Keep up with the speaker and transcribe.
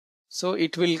So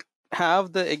it will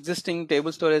have the existing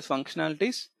table storage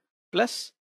functionalities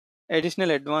plus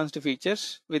additional advanced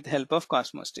features with help of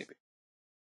Cosmos DB.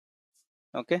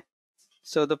 Okay,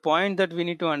 so the point that we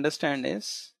need to understand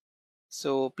is,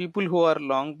 so people who are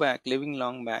living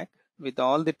long back with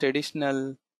all the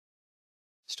traditional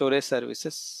storage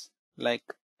services, like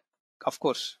of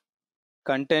course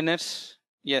containers,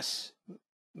 yes,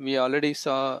 we already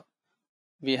saw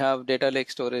we have data lake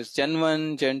storage gen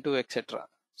 1, gen 2, etc.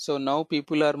 So now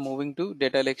people are moving to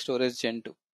data lake storage gen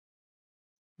 2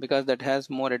 because that has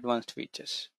more advanced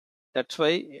features. That's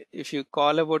why if you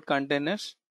call about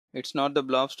containers, it's not the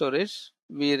blob storage.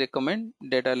 We recommend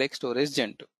data lake storage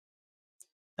gen 2.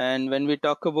 And when we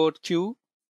talk about queue,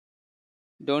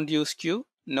 don't use queue.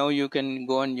 Now you can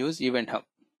go and use event hub.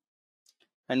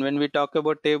 And when we talk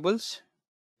about tables,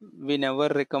 we never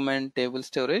recommend table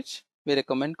storage. We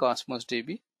recommend Cosmos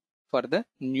DB for the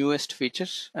newest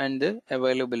features and the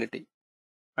availability,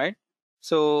 right?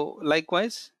 So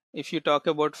likewise, if you talk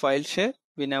about file share,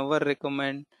 we never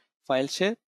recommend file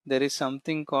share. There is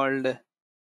something called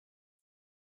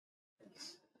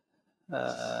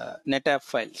NetApp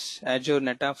files, Azure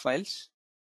NetApp files.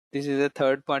 This is a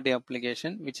third party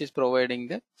application which is providing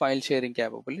the file sharing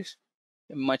capabilities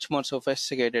in much more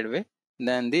sophisticated way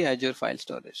than the Azure file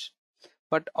storage.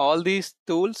 But all these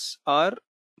tools are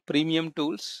premium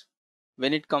tools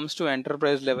when it comes to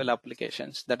enterprise level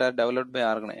applications that are developed by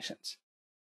organizations.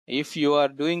 If you are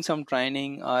doing some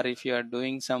training, or if you are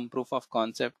doing some proof of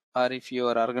concept, or if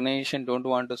your organization don't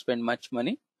want to spend much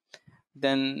money,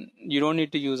 then you don't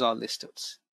need to use all these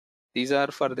tools. These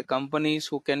are for the companies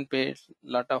who can pay a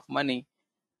lot of money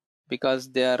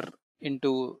because they are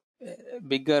into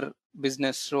bigger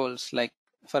business roles, like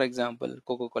for example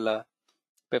Coca-Cola,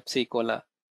 Pepsi Cola,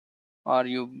 or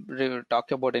you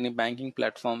talk about any banking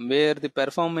platform where the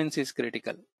performance is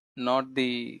critical, not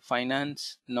the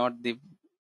finance, not the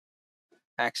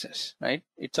access, right?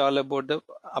 It's all about the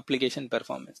application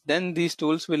performance. Then these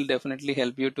tools will definitely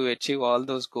help you to achieve all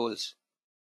those goals,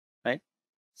 right?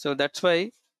 So that's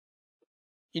why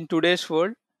in today's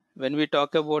world, when we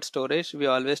talk about storage, we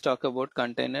always talk about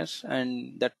containers,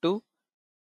 and that too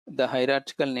the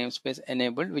hierarchical namespace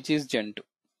enabled, which is gen 2.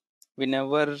 We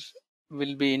never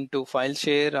will be into file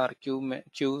share or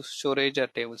queue storage or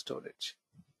table storage,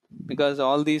 because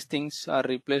all these things are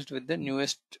replaced with the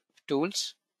newest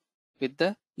tools with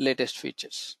the latest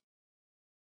features.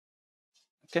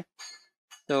 Okay,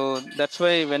 so that's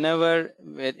why whenever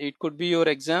it could be your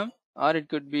exam or it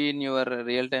could be in your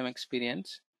real-time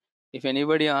experience, if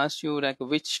anybody asks you like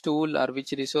which tool or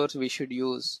which resource we should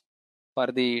use for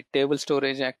the table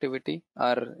storage activity,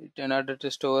 or in order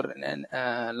to store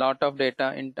a lot of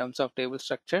data in terms of table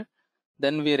structure,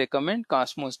 then we recommend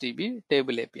Cosmos DB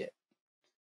table API.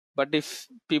 But if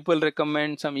people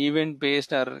recommend some event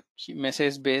based or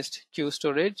message based queue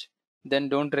storage, then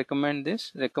don't recommend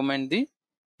this. Recommend the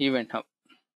event hub.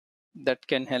 That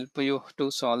can help you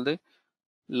to solve the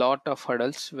lot of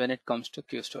hurdles when it comes to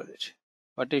queue storage.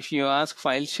 But if you ask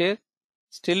file share,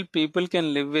 still people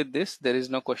can live with this. There is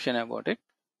no question about it.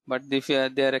 But if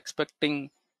they are expecting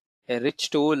a rich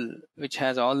tool which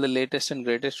has all the latest and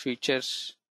greatest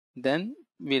features, then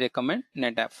we recommend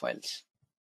NetApp files.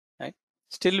 Right?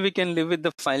 Still, we can live with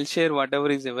the file share, whatever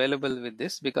is available with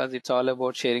this, because it's all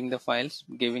about sharing the files,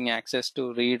 giving access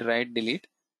to read, write, delete.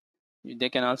 They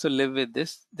can also live with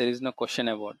this. There is no question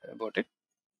about it.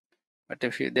 But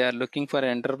if they are looking for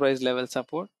enterprise level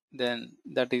support, then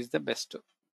that is the best tool,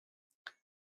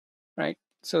 right?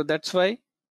 So that's why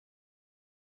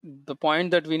the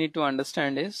point that we need to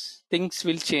understand is things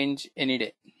will change any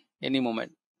day, any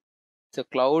moment. The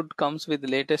cloud comes with the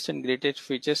latest and greatest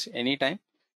features anytime.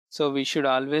 So we should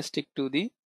always stick to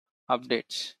the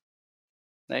updates,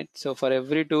 right? So for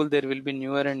every tool, there will be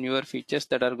newer and newer features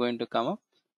that are going to come up.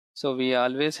 So we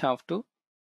always have to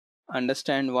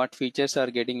understand what features are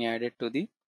getting added to the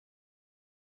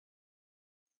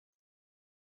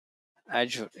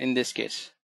Azure in this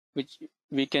case, which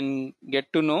we can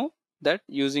get to know that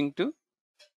using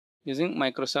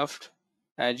Microsoft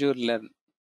Azure Learn,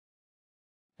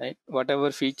 right?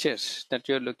 Whatever features that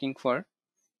you're looking for,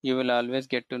 you will always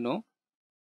get to know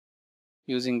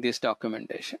using this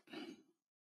documentation.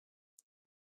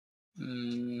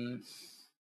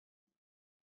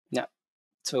 Yeah.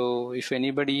 So if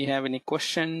anybody have any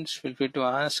questions, feel free to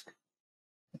ask.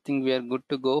 I think we are good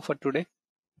to go for today.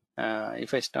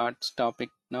 If I start topic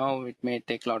now, it may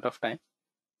take a lot of time.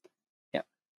 Yeah.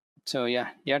 So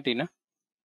yeah, Tina.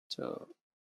 So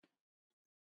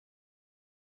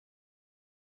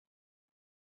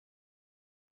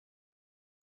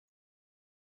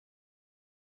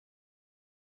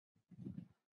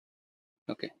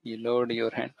Okay, you lowered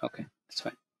your hand. Okay, that's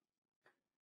fine.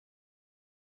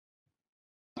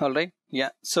 All right. Yeah.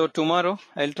 So tomorrow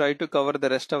I'll try to cover the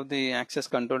rest of the access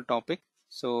control topic.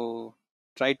 So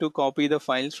try to copy the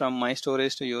files from my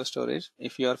storage to your storage.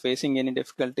 If you are facing any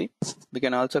difficulty, we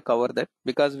can also cover that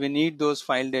because we need those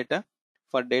file data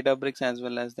for Databricks as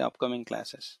well as the upcoming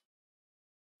classes.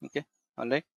 Okay. All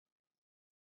right.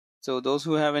 So those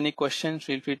who have any questions,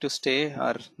 feel free to stay,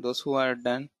 or those who are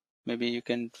done, maybe you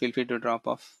can feel free to drop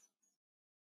off.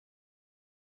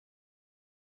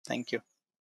 Thank you.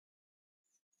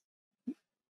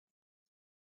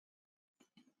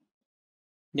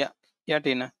 Yeah. Yeah,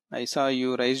 Tina. I saw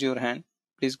you raise your hand.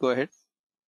 Please go ahead.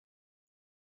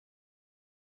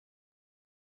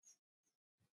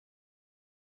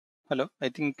 Hello. I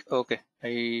think, okay.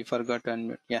 I forgot to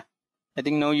unmute. Yeah. I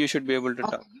think now you should be able to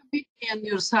talk. You beat me on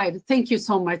your side. Thank you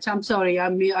so much. I'm sorry.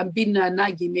 I'm being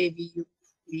naggy. Maybe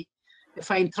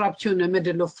if I interrupt you in the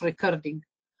middle of recording.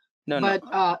 No, but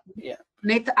no. Yeah.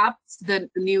 NetApps, the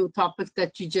new topic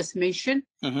that you just mentioned,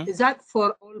 is that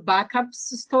for all backups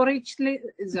storage?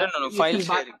 Is that No. you File can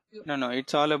back sharing. up No.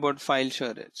 It's all about file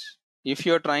storage. If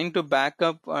you're trying to back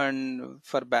up and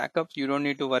for backups, you don't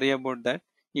need to worry about that.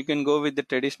 You can go with the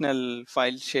traditional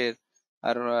file share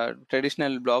or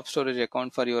traditional blob storage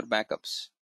account for your backups.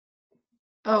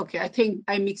 Okay, I think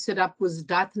I mixed it up with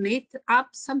 .NET app,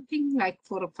 something like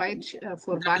for a file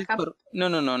for backup. No,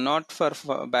 not for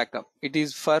backup. It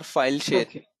is for file share.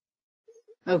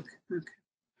 Okay.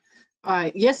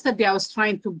 Yesterday I was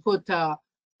trying to put the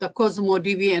Cosmo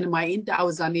DB in my end. I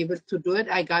was unable to do it.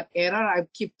 I got error. I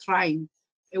keep trying.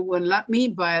 It won't let me,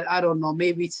 but I don't know.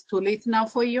 Maybe it's too late now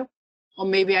for you, or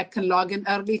maybe I can log in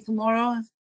early tomorrow,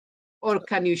 or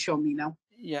can you show me now?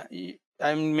 Yeah,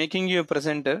 I'm making you a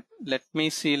presenter. Let me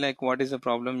see like what is the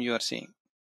problem you are seeing.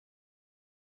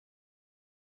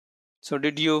 So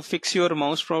did you fix your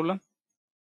mouse problem?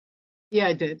 Yeah,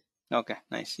 I did. Okay,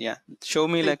 nice. Yeah, show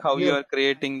me like how you are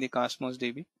creating the Cosmos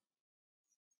DB.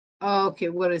 Okay,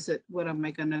 where is it? Where am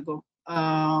I gonna go?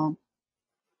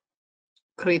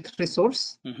 Create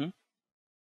resource.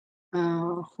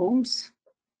 Homes.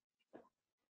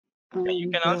 You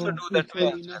can also do that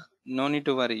way as well. No need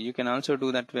to worry. You can also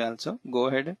do that way also. Go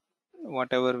ahead,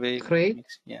 whatever way. Create.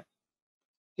 Yeah.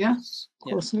 Yeah.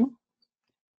 Cosmo.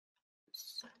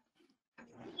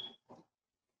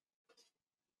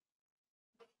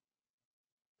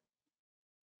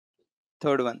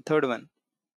 Third one.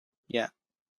 Yeah.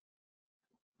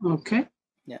 Okay.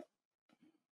 Yeah.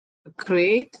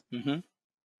 Create.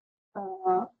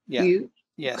 Yeah. You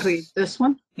create this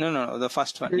one. No, the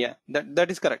first one. Yeah, that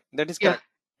is correct. That is correct.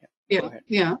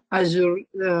 Yeah. Azure.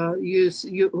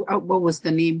 What was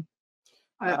the name?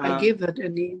 I gave it a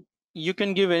name. You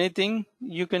can give anything.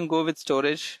 You can go with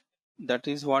storage. That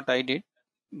is what I did.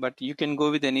 But you can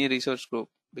go with any resource group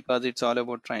because it's all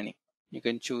about training. You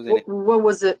can choose any. What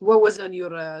was it? What was on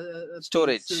your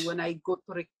storage? things when I go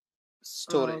to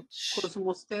storage.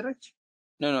 Cosmos storage?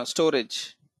 No,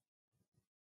 storage.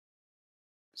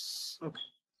 Okay.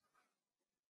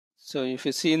 So if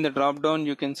you see in the drop down,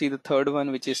 you can see the third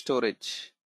one, which is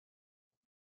storage.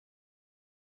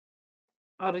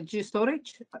 RG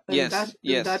storage? Yes.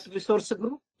 In that resource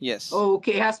group? Yes. Oh,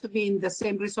 okay. It has to be in the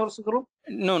same resource group?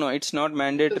 No, it's not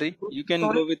mandatory. You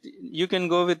can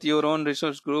go with your own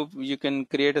resource group. You can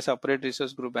create a separate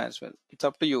resource group as well. It's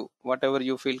up to you, whatever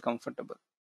you feel comfortable.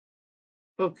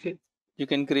 Okay. You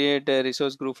can create a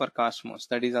resource group for Cosmos.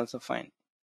 That is also fine.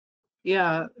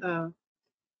 Yeah.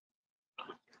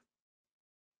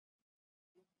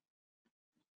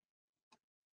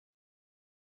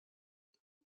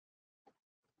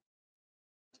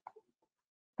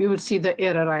 You will see the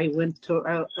error I went to.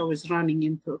 I was running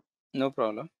into. No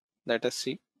problem. Let us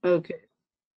see. Okay.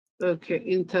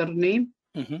 Enter name.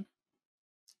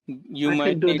 You I might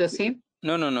can do the same.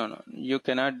 No. You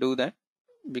cannot do that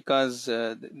because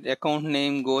the account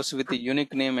name goes with a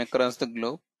unique name across the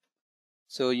globe.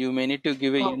 So you may need to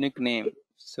give a unique name.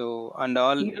 So and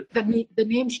all the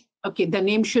name. Okay, the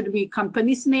name should be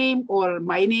company's name or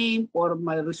my name or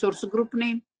my resource group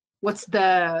name. What's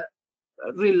the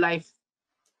real life?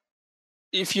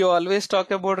 If you always talk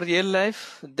about real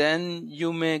life, then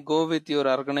you may go with your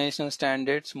organizational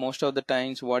standards. Most of the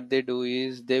times, what they do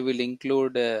is they will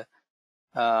include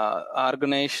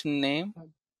organization name,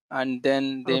 and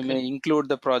then they may include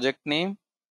the project name,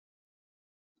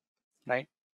 right?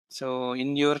 So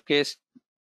in your case,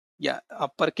 yeah,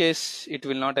 uppercase it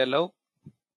will not allow.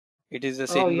 It is the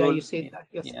same rule. You said that.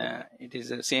 Yes. Yeah, it is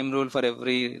the same rule for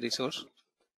every resource.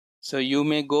 So you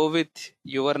may go with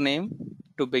your name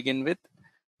to begin with,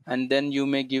 and then you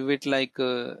may give it like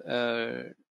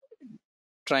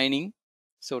training,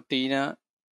 So Tina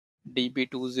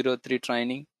DB203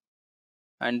 training,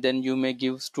 and then you may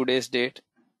give today's date,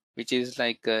 which is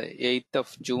like 8th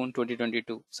of June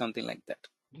 2022, something like that.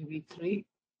 DB3,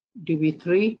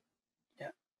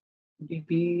 Yeah.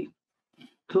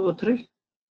 DB203.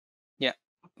 Yeah,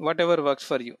 whatever works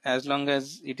for you, as long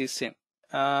as it is same.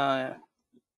 Yeah.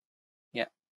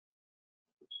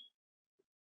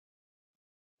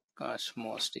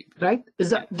 Cosmos DB. Right? Is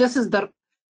that this is the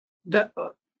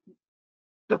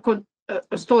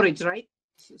storage, right?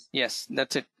 Yes,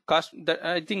 that's it. Cost that,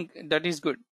 I think that is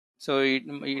good. So it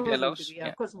allows.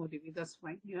 Yeah, Cosmo DB, that's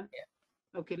fine. Yeah.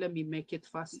 Okay, let me make it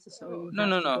fast. So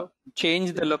No.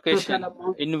 Change the location.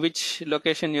 In which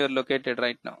location you are located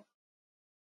right now?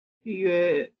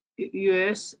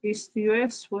 US, East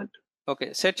US, what?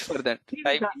 Okay, search for that. Maybe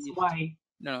Type that's east. why.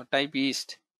 No, type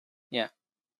east. Yeah.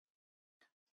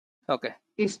 Okay.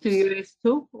 East US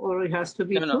 2, or it has to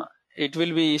be 2? No. It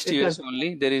will be east US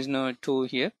only. There is no 2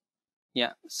 here.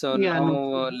 Yeah. So yeah, now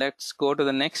no. let's go to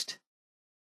the next.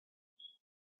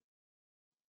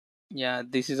 Yeah,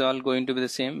 this is all going to be the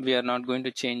same. We are not going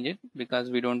to change it because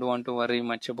we don't want to worry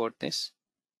much about this.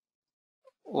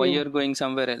 Why you're going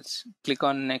somewhere else? Click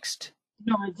on next.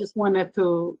 No, I just wanted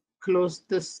to close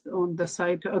this on the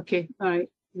side. Okay, all right,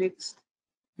 next.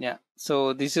 Yeah,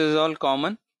 so this is all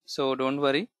common. So don't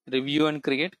worry. Review and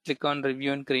create. Click on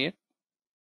review and create.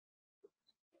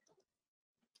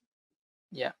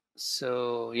 Yeah,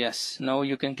 so yes, now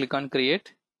you can click on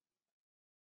create.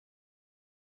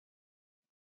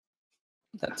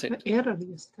 That's it. Error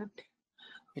is that.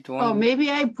 It won't. Oh, maybe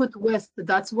I put west.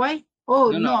 That's why.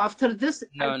 Oh no! After this,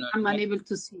 I'm unable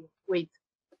to see it. Wait,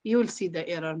 you will see the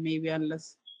error maybe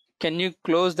unless. Can you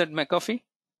close that McAfee?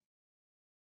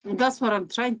 That's what I'm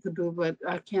trying to do, but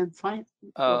I can't find.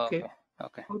 Okay.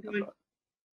 Okay. No,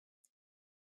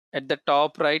 at the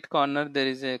top right corner, there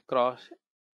is a cross.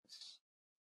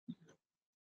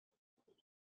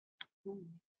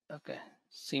 Okay.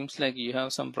 Seems like you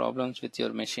have some problems with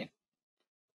your machine.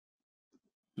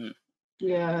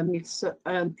 Yeah, it's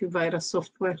antivirus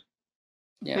software.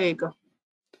 Yeah. There you go.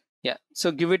 Yeah.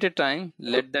 So give it a time.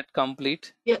 Let that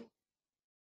complete. Yeah.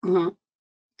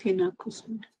 Tina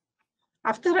Kusman.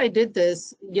 After I did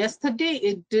this yesterday,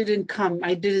 it didn't come.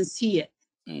 I didn't see it.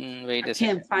 Wait a second.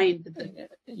 I can't find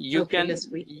it. You can.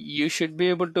 You should be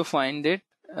able to find it.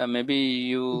 Maybe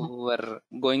you were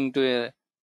going to a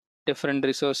different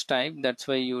resource type. That's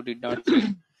why you did not see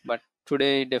it. But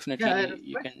today, definitely,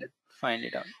 you can find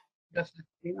it out.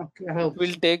 Definitely. Okay. It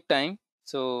will take time.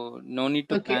 So no need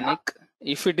to panic.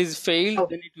 If it is failed,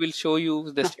 then it will show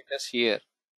you the status here,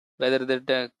 whether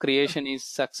the creation is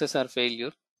success or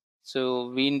failure.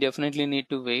 So we definitely need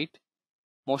to wait.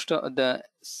 Most of the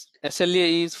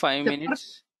SLA is 5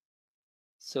 minutes.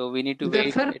 So we need to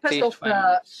wait at least 5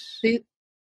 minutes.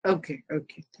 Okay,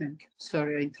 thank you.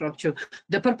 Sorry, I interrupt you.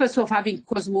 The purpose of having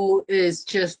Cosmo is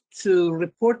just to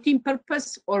reporting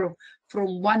purpose or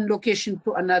from one location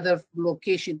to another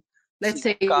location. Let's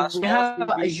say we have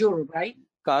Azure, right?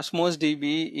 Cosmos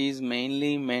DB is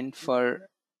mainly meant for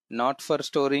not for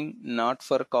storing, not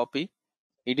for copy.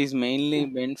 It is mainly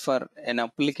meant for an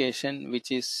application which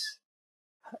is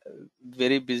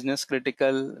very business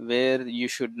critical, where you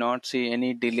should not see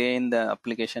any delay in the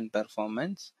application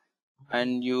performance,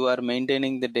 and you are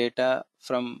maintaining the data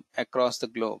from across the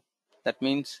globe. That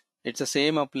means it's the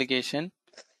same application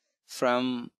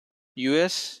from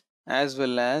US as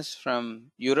well as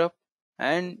from Europe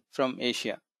and from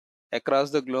Asia.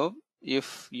 Across the globe,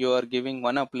 if you are giving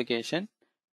one application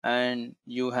and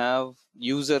you have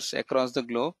users across the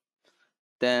globe,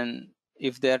 then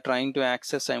if they are trying to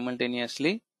access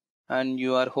simultaneously and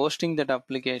you are hosting that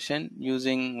application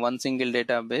using one single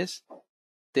database,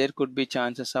 there could be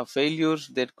chances of failures,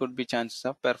 there could be chances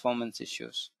of performance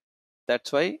issues.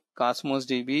 That's why Cosmos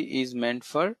DB is meant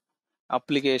for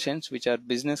applications which are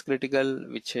business critical,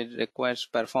 which requires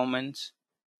performance,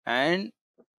 and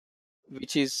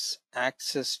which is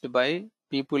accessed by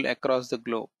people across the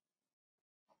globe.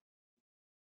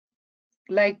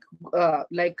 Like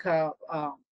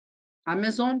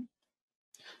Amazon?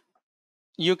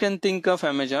 You can think of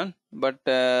Amazon, but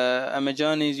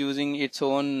Amazon is using its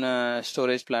own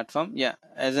storage platform. Yeah,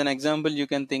 as an example, you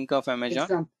can think of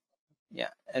Amazon. Yeah,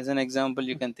 as an example,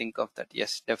 you can think of that.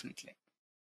 Yes, definitely.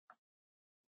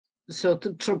 So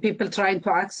to people trying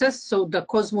to access, so the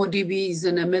Cosmo DB is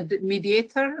a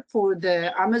mediator for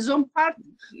the Amazon part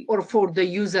or for the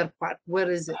user part?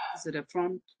 Where is it? Is it a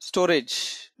front?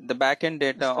 Storage, the backend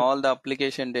data, all the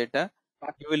application data,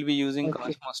 you will be using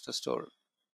Cosmos to store.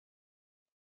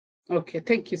 Okay,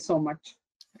 thank you so much.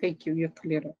 Thank you, you're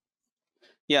clear.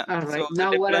 Yeah. All So right. the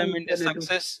Now what I'm deployment is gonna do?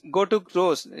 success. Go to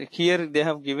rows. Here they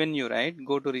have given you, right?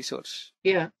 Go to resource.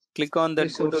 Yeah, Click on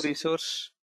that. Go to resource.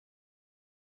 resource.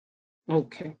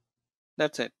 Okay.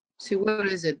 That's it. See, where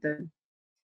is it then?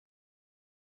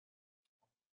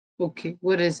 Okay,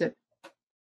 what is it?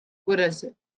 What is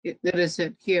it? There is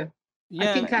it here. I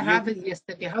Yeah. think I have it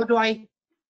yesterday. How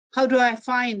do I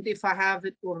find if I have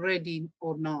it already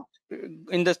or not?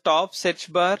 In the top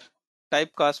search bar,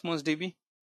 type Cosmos DB.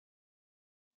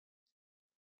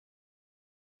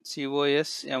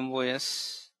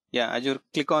 COSMOS. Yeah, Azure.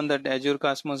 Click on that Azure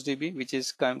Cosmos DB, which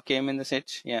is came in the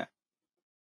search. Yeah.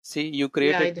 See, you Yeah,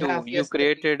 created I'd two. have You yesterday.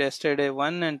 created yesterday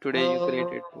one, and today you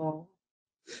created two. Oh,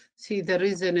 see, the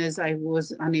reason is I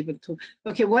was unable to.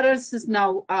 Okay, what else is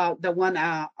now the one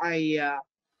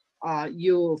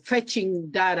you fetching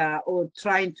data or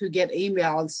trying to get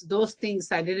emails? Those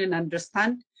things I didn't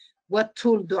understand. What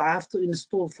tool do I have to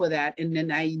install for that? And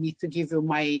then I need to give you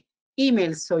my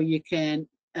email so you can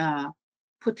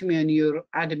put me on your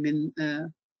admin.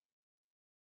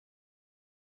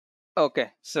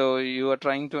 Okay, so you are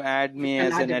trying to add me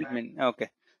An as an admin. admin. Okay,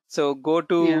 so go Yeah.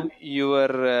 to your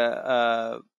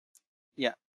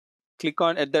yeah. Click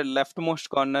on at the leftmost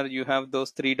corner. You have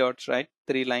those three dots, right?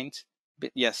 Three lines.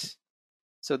 Yes.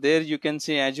 So there you can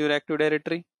see Azure Active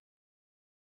Directory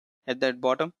at that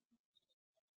bottom.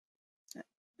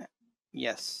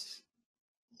 Yes.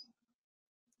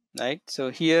 Right. So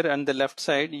here on the left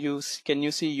side, can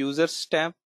you see Users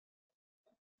tab?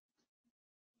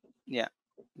 Yeah.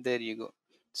 There you go.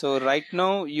 So right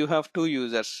now you have two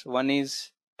users. One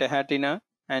is Tehatina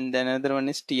and then another one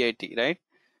is TIT, right?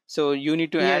 So you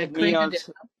need to Yeah, I add me created it.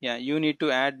 also. Yeah, you need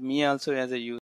to add me also as a user.